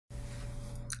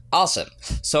Awesome.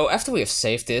 So after we have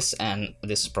saved this, and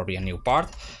this is probably a new part,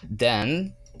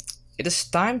 then it is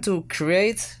time to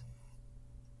create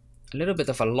a little bit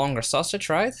of a longer sausage,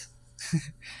 right?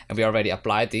 And we already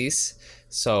applied these.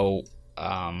 So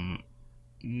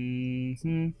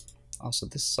also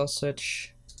this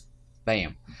sausage,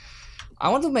 bam. I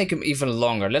want to make them even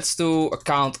longer. Let's do a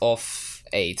count of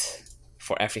 8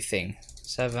 for everything.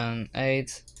 7,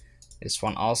 8. This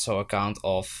one also a count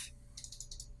of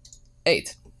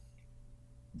 8.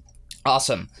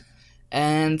 Awesome.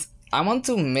 And I want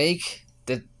to make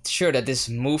sure that this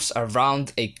moves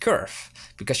around a curve,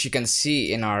 because you can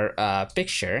see in our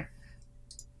picture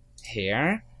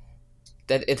here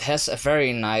that it has a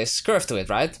very nice curve to it,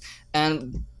 right?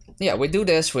 And yeah, we do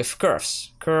this with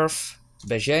curves. Curve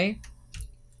Bezier,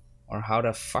 or how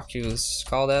the fuck you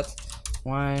call that?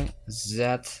 Y,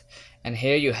 Z, and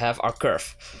here you have our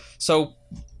curve. So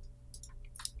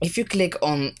if you click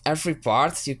on every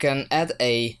part, you can add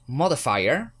a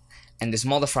modifier, and this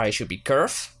modifier should be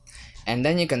curve, and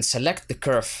then you can select the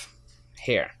curve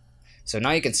here. So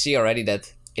now you can see already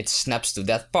that it snaps to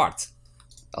that part.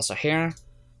 Also here,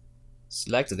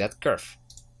 select to that curve.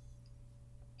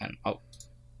 And oh,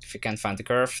 if you can't find the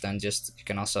curve, then just you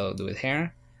can also do it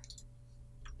here.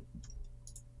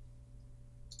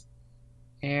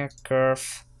 Here,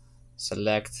 curve,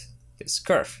 select this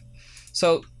curve.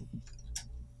 So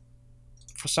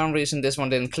for some reason this one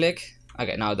didn't click.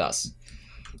 Okay, now it does.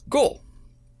 Cool.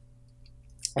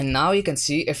 And now you can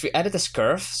see if we edit this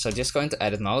curve, so just go into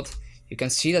edit mode, you can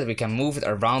see that we can move it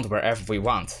around wherever we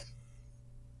want.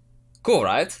 Cool,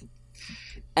 right?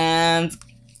 And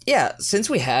yeah, since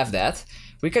we have that,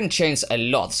 we can change a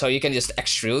lot. So you can just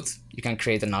extrude, you can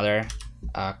create another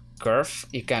curve,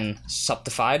 you can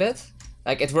subdivide it.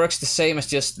 Like, it works the same as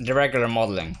just the regular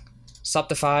modeling.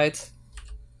 Subdivide,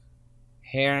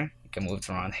 here, you can move it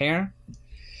around here.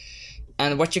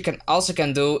 And what you can also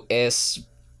do is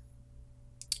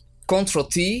Ctrl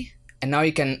T, and now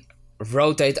you can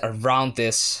rotate around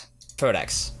this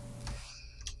vertex.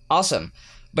 Awesome.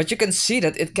 But you can see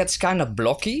that it gets kind of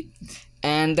blocky,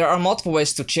 and there are multiple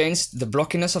ways to change the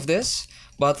blockiness of this,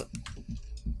 but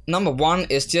number one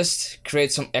is just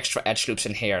create some extra edge loops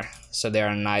in here, so they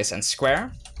are nice and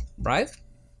square, right?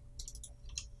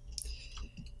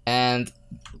 And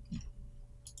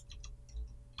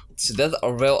so that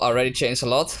will already change a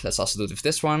lot. Let's also do it with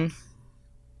this one.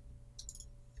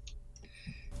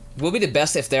 It will be the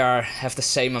best if they have the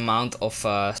same amount of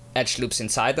edge loops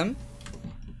inside them.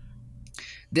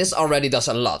 This already does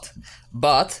a lot,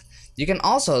 but you can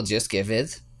also just give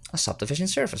it a subdivision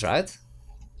surface, right?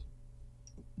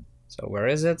 So where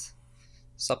is it?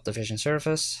 Subdivision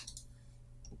surface.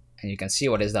 And you can see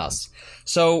what it does.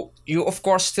 So you of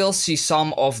course still see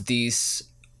some of these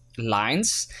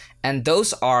lines, and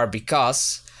those are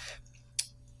because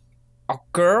our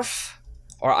curve,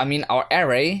 or I mean our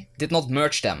array, did not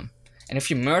merge them. And if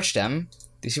you merge them,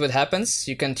 do you see what happens?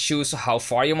 You can choose how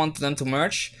far you want them to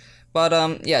merge. But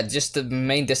yeah, just the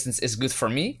main distance is good for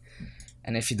me.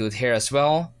 And if you do it here as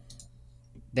well,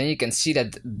 then you can see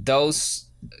that those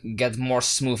get more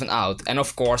smoothed out. And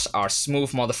of course our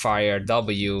smooth modifier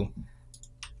W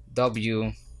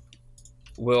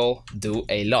will do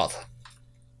a lot.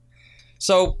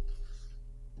 So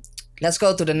let's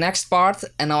go to the next part,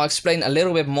 and I'll explain a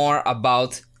little bit more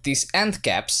about these end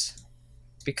caps,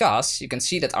 because you can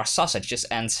see that our sausage just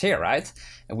ends here, right?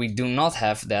 And we do not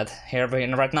have that here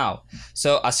right now.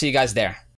 So I'll see you guys there.